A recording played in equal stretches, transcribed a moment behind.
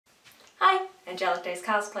Angelic Days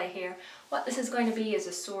Cosplay here. What this is going to be is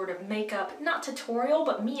a sort of makeup, not tutorial,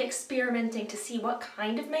 but me experimenting to see what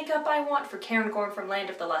kind of makeup I want for Cairngorm from Land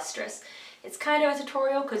of the Lustrous. It's kind of a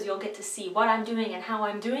tutorial because you'll get to see what I'm doing and how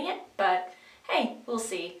I'm doing it, but hey, we'll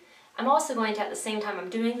see. I'm also going to, at the same time I'm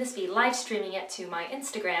doing this, be live streaming it to my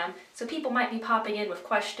Instagram, so people might be popping in with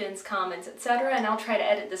questions, comments, etc., and I'll try to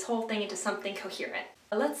edit this whole thing into something coherent.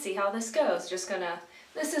 Let's see how this goes.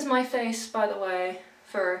 This is my face, by the way,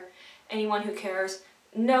 for anyone who cares.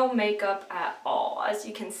 No makeup at all. As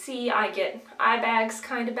you can see, I get eye bags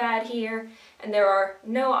kind of bad here, and there are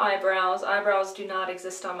no eyebrows. Eyebrows do not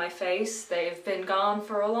exist on my face. They've been gone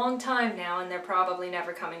for a long time now, and they're probably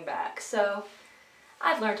never coming back. So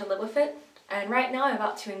I've learned to live with it, and right now I'm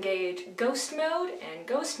about to engage ghost mode, and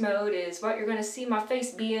ghost mode is what you're going to see my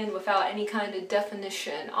face be in without any kind of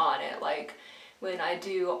definition on it, like when I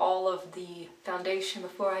do all of the foundation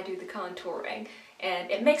before I do the contouring.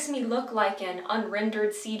 And it makes me look like an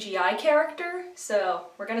unrendered CGI character, so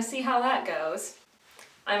we're gonna see how that goes.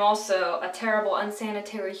 I'm also a terrible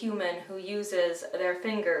unsanitary human who uses their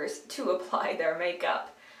fingers to apply their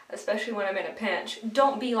makeup, especially when I'm in a pinch.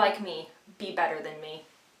 Don't be like me, be better than me.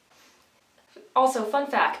 Also, fun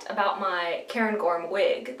fact about my Cairngorm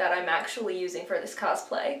wig that I'm actually using for this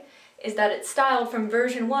cosplay is that it's styled from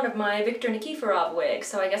version 1 of my Viktor Nikiforov wig,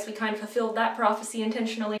 so I guess we kind of fulfilled that prophecy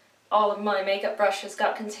intentionally. All of my makeup brushes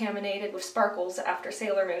got contaminated with sparkles after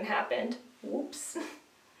Sailor Moon happened. Whoops.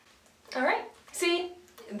 Alright, see?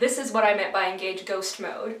 This is what I meant by engage ghost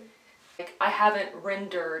mode. Like, I haven't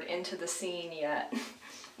rendered into the scene yet.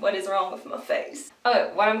 What is wrong with my face? Oh,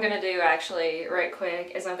 what I'm gonna do actually, right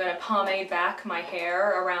quick, is I'm gonna pomade back my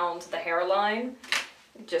hair around the hairline,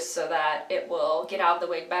 just so that it will get out of the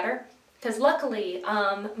wig better. Because luckily,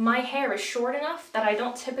 my hair is short enough that I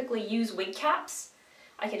don't typically use wig caps.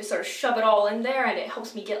 I can just sort of shove it all in there and it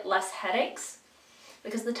helps me get less headaches.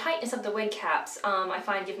 Because the tightness of the wig caps, I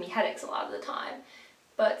find give me headaches a lot of the time.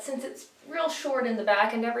 But since it's real short in the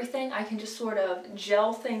back and everything, I can just sort of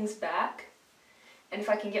gel things back. And if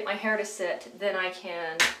I can get my hair to sit, then I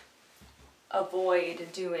can avoid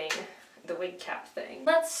doing the wig cap thing.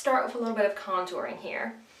 Let's start with a little bit of contouring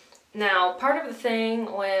here. Now, part of the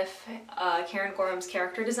thing with Cairngorm's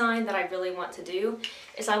character design that I really want to do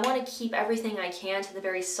is I want to keep everything I can to the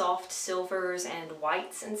very soft silvers and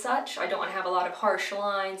whites and such. I don't want to have a lot of harsh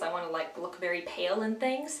lines. I want to like look very pale and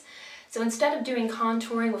things. So instead of doing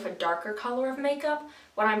contouring with a darker color of makeup,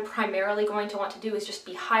 what I'm primarily going to want to do is just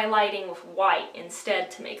be highlighting with white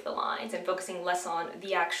instead to make the lines and focusing less on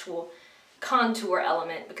the actual contour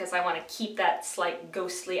element because I want to keep that slight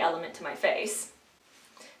ghostly element to my face.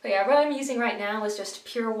 But yeah, what I'm using right now is just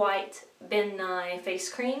pure white Ben Nye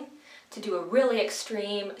face cream to do a really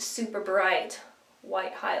extreme, super bright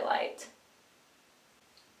white highlight.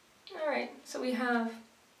 Alright, so we have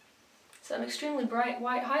some extremely bright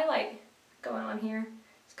white highlight going on here.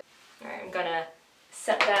 Alright, I'm gonna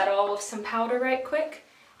set that all with some powder right quick.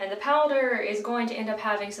 And the powder is going to end up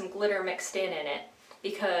having some glitter mixed in it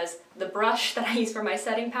because the brush that I use for my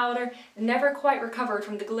setting powder never quite recovered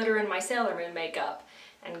from the glitter in my Sailor Moon makeup.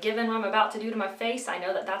 And given what I'm about to do to my face, I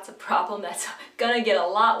know that that's a problem that's gonna get a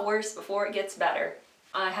lot worse before it gets better.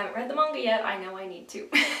 I haven't read the manga yet, I know I need to.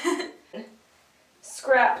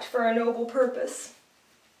 Scrapped for a noble purpose.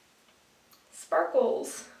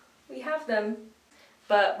 Sparkles, we have them.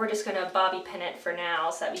 But we're just gonna bobby pin it for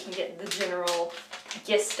now so that we can get the general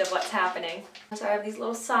gist of what's happening. So I have these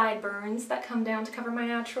little sideburns that come down to cover my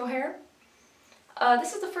natural hair.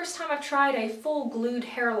 This is the first time I've tried a full glued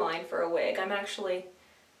hairline for a wig. I'm actually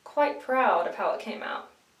quite proud of how it came out.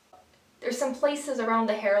 There's some places around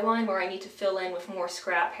the hairline where I need to fill in with more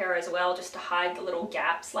scrap hair as well just to hide the little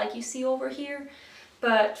gaps like you see over here.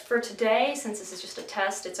 But for today, since this is just a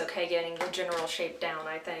test, it's okay getting the general shape down,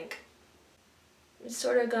 I think. I'm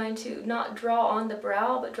sort of going to not draw on the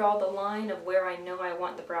brow, but draw the line of where I know I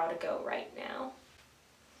want the brow to go right now.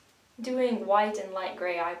 Doing white and light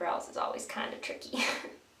gray eyebrows is always kind of tricky.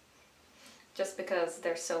 Just because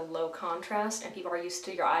they're so low contrast and people are used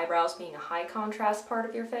to your eyebrows being a high contrast part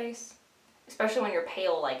of your face. Especially when you're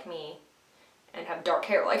pale like me and have dark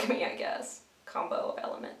hair like me, I guess. Combo of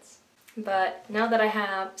elements. But now that I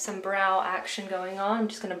have some brow action going on, I'm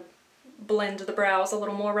just gonna blend the brows a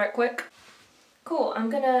little more right quick. Cool,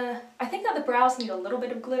 I think that the brows need a little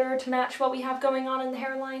bit of glitter to match what we have going on in the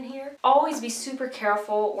hairline here. Always be super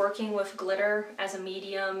careful working with glitter as a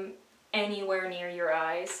medium anywhere near your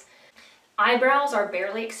eyes. Eyebrows are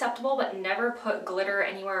barely acceptable, but never put glitter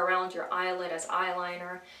anywhere around your eyelid as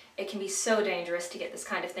eyeliner. It can be so dangerous to get this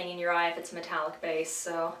kind of thing in your eye if it's metallic base,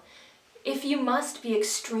 so If you must, be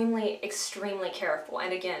extremely, extremely careful.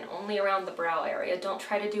 And again, only around the brow area. Don't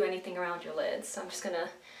try to do anything around your lids. So I'm just gonna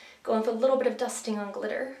go in with a little bit of dusting on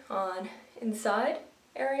glitter on inside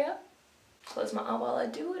area. Close my eye while I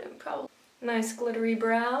do it, and probably nice glittery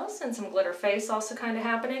brows and some glitter face also kind of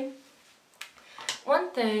happening.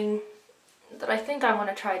 One thing that I think I want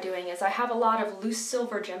to try doing is I have a lot of loose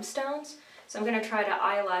silver gemstones, so I'm going to try to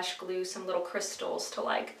eyelash glue some little crystals to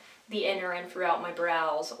like the inner and throughout my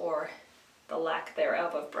brows, or the lack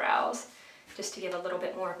thereof of brows, just to give a little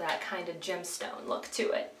bit more of that kind of gemstone look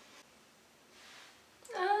to it.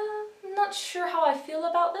 I'm not sure how I feel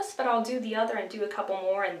about this, but I'll do the other and do a couple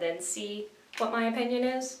more and then see what my opinion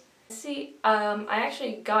is. See, I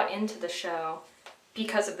actually got into the show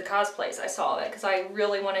because of the cosplays I saw of it, because I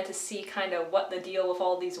really wanted to see kind of what the deal with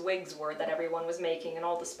all these wigs were that everyone was making and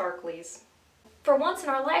all the sparklies. For once in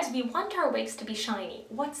our lives, we want our wigs to be shiny.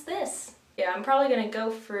 What's this? Yeah, I'm probably going to go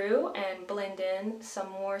through and blend in some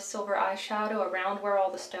more silver eyeshadow around where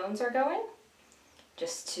all the stones are going,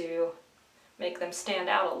 just to make them stand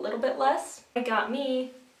out a little bit less. I got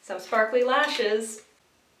me some sparkly lashes.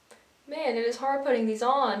 Man, it is hard putting these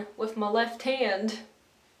on with my left hand,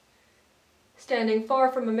 standing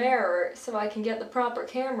far from a mirror so I can get the proper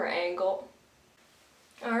camera angle.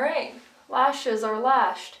 Alright, lashes are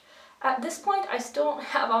lashed. At this point, I still don't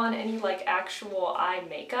have on any like actual eye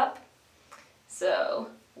makeup, so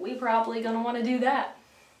we probably gonna want to do that.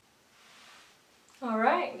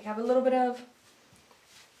 Alright, we have a little bit of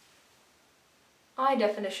eye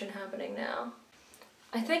definition happening now.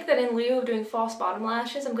 I think that in lieu of doing false bottom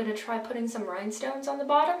lashes, I'm going to try putting some rhinestones on the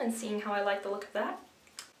bottom and seeing how I like the look of that.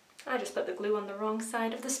 I just put the glue on the wrong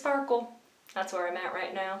side of the sparkle. That's where I'm at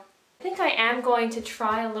right now. I think I am going to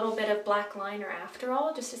try a little bit of black liner after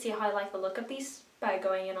all, just to see how I like the look of these by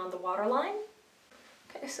going in on the waterline.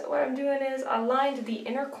 Okay, so what I'm doing is I lined the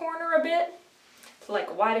inner corner a bit to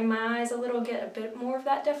like widen my eyes a little, get a bit more of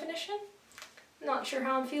that definition. Not sure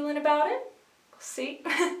how I'm feeling about it. We'll see.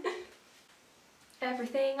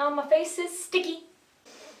 Everything on my face is sticky.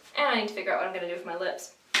 And I need to figure out what I'm going to do with my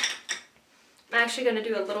lips. I'm actually going to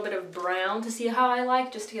do a little bit of brown to see how I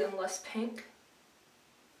like, just to get them less pink.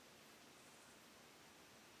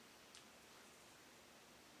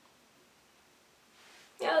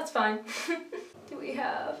 Yeah, that's fine. Do we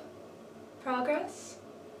have progress?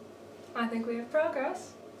 I think we have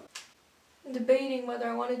progress. I'm debating whether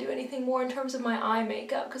I want to do anything more in terms of my eye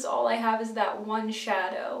makeup, because all I have is that one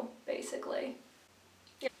shadow, basically.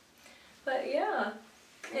 But yeah,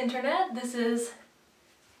 internet, this is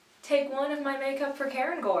take one of my makeup for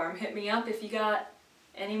Cairngorm. Hit me up if you got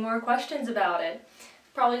any more questions about it.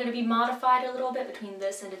 Probably going to be modified a little bit between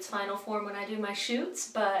this and its final form when I do my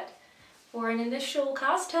shoots, but for an initial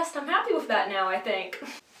Costest, I'm happy with that now, I think.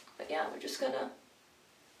 But yeah, we're just gonna...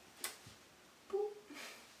 Boop.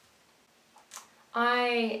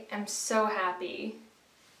 I am so happy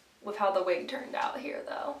with how the wig turned out here,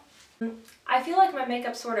 though. I feel like my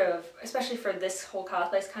makeup sort of, especially for this whole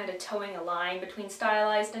cosplay, is kind of towing a line between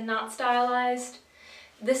stylized and not stylized.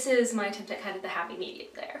 This is my attempt at kind of the happy medium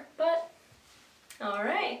there, but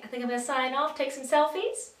alright, I think I'm going to sign off, take some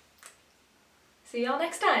selfies. See y'all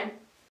next time.